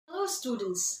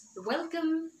students,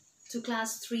 welcome to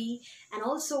class 3 and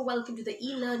also welcome to the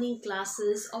e-learning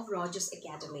classes of Rogers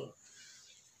Academy.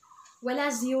 Well,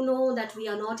 as you know that we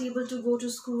are not able to go to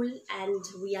school and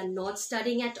we are not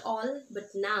studying at all, but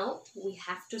now we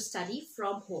have to study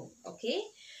from home, okay?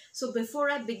 So before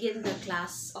I begin the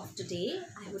class of today,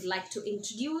 I would like to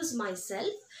introduce myself.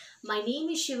 My name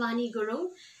is Shivani Gurung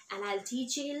and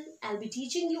I'll be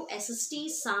teaching you SST,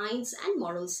 Science and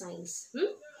Moral Science.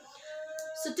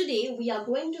 So today we are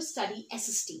going to study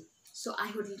SST. So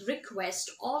I would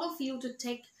request all of you to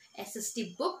take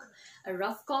SST book, a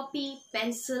rough copy,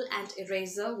 pencil and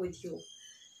eraser with you.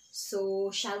 So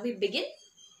shall we begin?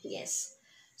 Yes.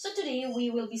 So today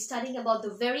we will be studying about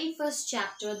the very first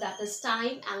chapter, that is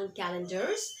time and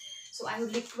calendars. So I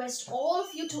would request all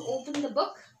of you to open the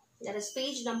book, that is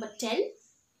page number 10,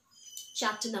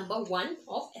 chapter number 1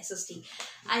 of SST.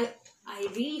 I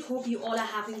really hope you all are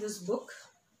having this book,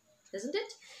 isn't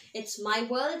it? It's My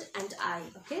World and I,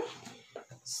 okay?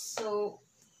 So,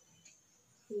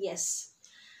 yes.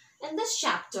 In this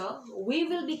chapter, we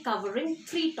will be covering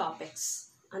 3 topics.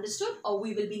 Understood? Or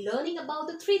we will be learning about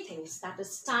the 3 things. That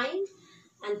is time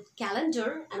and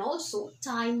calendar and also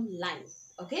timeline.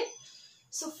 Okay?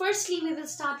 So, firstly, we will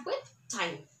start with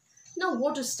time. Now,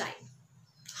 what is time?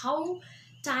 How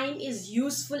time is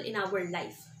useful in our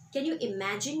life? Can you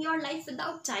imagine your life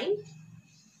without time?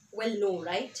 Well, no,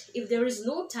 right? If there is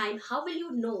no time, how will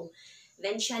you know?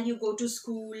 When shall you go to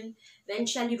school? When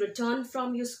shall you return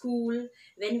from your school?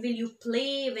 When will you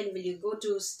play? When will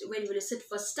you sit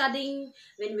for studying?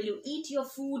 When will you eat your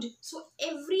food? So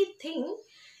everything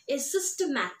is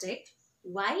systematic.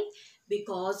 Why?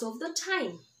 Because of the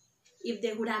time. If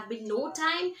there would have been no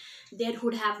time, there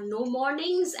would have no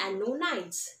mornings and no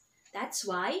nights. That's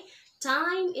why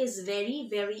time is very,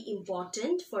 very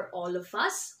important for all of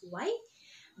us. Why?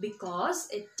 Because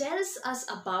it tells us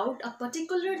about a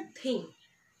particular thing.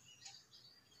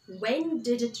 When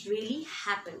did it really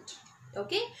happen?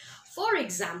 Okay? For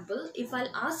example, if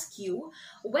I'll ask you,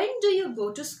 when do you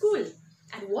go to school?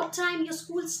 At what time your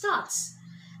school starts?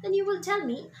 Then you will tell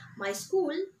me, my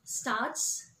school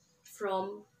starts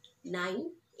from 9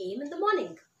 a.m. in the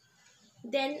morning.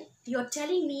 Then you're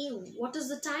telling me what is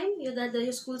the time that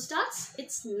your school starts?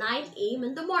 It's 9 a.m.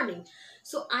 in the morning.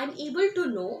 So I'm able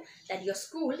to know that your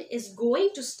school is going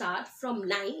to start from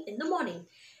 9 in the morning.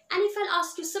 And if I'll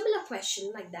ask you a similar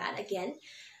question like that again,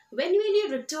 when will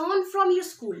you return from your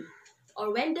school?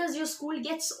 Or when does your school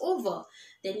gets over?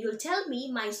 Then you'll tell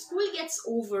me my school gets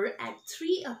over at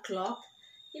 3 o'clock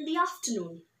in the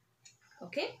afternoon.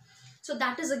 Okay? So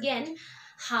that is again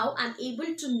how I'm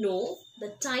able to know the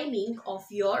timing of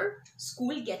your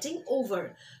school getting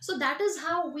over. So that is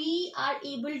how we are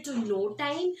able to know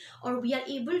time, or we are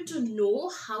able to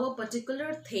know how a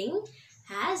particular thing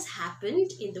has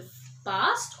happened in the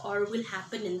past or will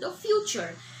happen in the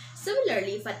future.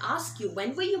 Similarly, if I ask you,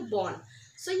 when were you born?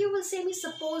 So you will say me,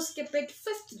 suppose keep it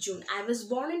 5th June. I was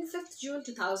born in 5th June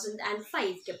 2005,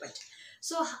 keep it.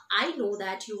 So I know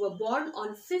that you were born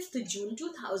on 5th June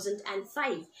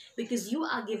 2005 because you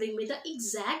are giving me the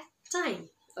exact time.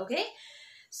 Okay.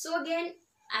 So again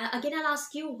I'll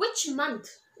ask you, which month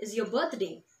is your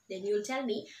birthday? Then you'll tell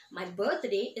me my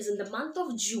birthday is in the month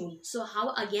of June. So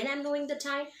how again I'm knowing the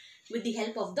time? With the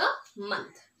help of the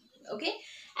month. Okay.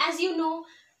 As you know,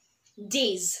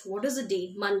 days. What is a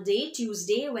day? Monday,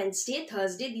 Tuesday, Wednesday,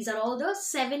 Thursday. These are all the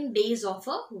 7 days of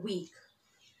a week.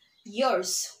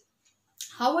 Years.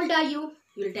 How old are you?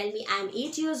 You'll tell me I'm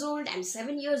 8 years old, I'm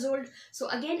 7 years old. So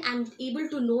again, I'm able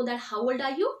to know that how old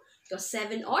are you? You're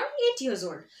 7 or 8 years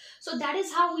old. So that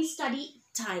is how we study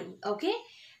time. Okay.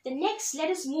 The next,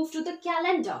 let us move to the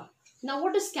calendar. Now,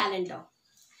 what is calendar?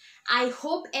 I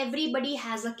hope everybody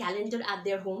has a calendar at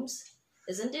their homes.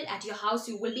 Isn't it? At your house,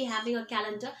 you will be having a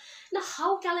calendar. Now,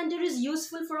 how calendar is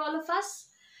useful for all of us?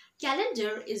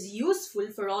 Calendar is useful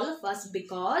for all of us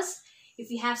because if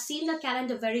you have seen the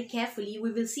calendar very carefully,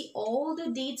 we will see all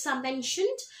the dates are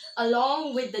mentioned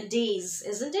along with the days,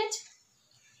 isn't it?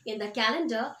 In the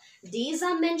calendar, days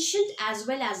are mentioned as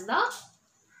well as the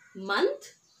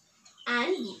month,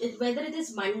 and whether it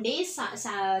is Monday,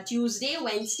 Tuesday,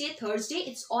 Wednesday, Thursday,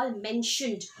 it's all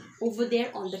mentioned over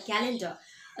there on the calendar.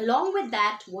 Along with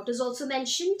that, what is also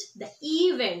mentioned? The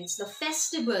events, the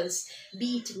festivals,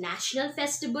 be it national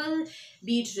festival,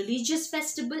 be it religious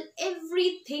festival,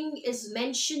 everything is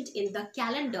mentioned in the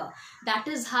calendar. That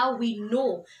is how we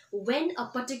know when a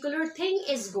particular thing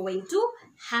is going to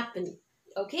happen.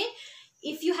 Okay?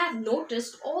 If you have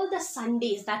noticed, all the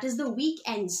Sundays, that is the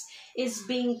weekends, is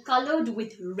being colored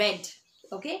with red.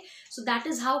 Okay, so that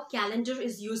is how calendar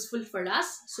is useful for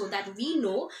us, so that we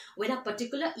know when a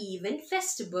particular event,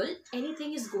 festival,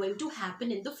 anything is going to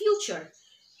happen in the future.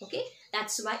 Okay,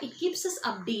 that's why it keeps us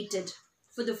updated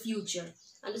for the future.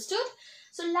 Understood?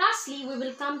 So lastly, we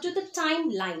will come to the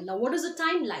timeline. Now, what is a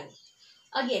timeline?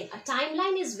 Again, a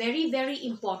timeline is very, very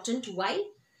important. Why?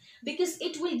 Because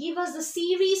it will give us the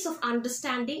series of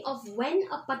understanding of when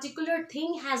a particular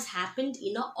thing has happened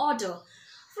in a order.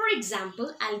 For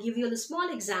example, I'll give you a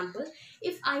small example.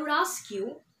 If I would ask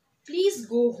you, please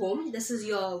go home. This is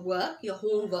your work, your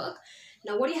homework.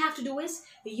 Now what you have to do is,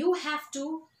 you have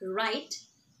to write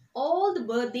all the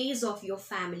birthdays of your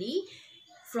family,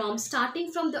 from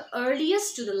starting from the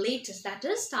earliest to the latest. That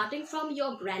is, starting from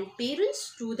your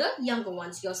grandparents to the younger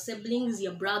ones, your siblings,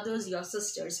 your brothers, your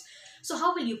sisters. So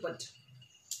how will you put?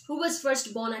 Who was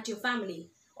first born at your family?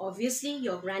 Obviously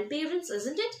your grandparents,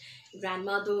 isn't it?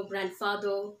 Grandmother,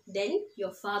 grandfather, then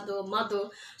your father, mother.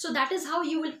 So that is how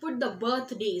you will put the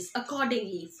birthdays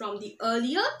accordingly, from the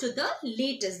earlier to the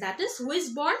latest. That is, who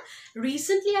is born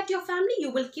recently at your family, you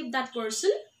will keep that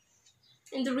person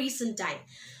in the recent time.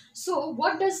 So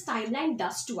what does timeline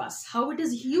does to us? How it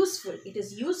is useful? It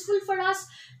is useful for us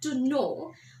to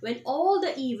know when all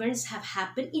the events have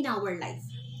happened in our life.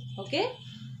 Okay,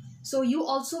 so you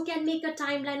also can make a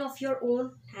timeline of your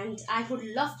own, and I would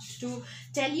love to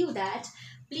tell you that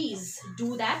please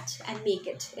do that and make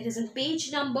it. It is in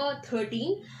page number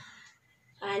 13,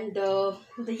 and the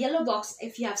yellow box,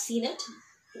 if you have seen it,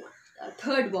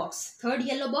 third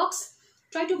yellow box,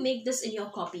 try to make this in your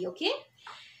copy. Okay,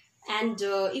 and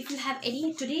if you have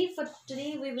any, for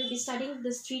today we will be studying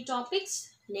these 3 topics.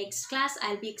 Next class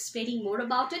I'll be explaining more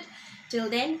about it. Till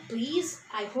then, please,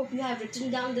 I hope you have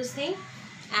written down this thing,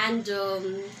 and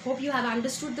hope you have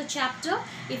understood the chapter.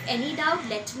 If any doubt,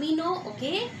 let me know.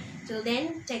 Okay, till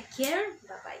then, take care.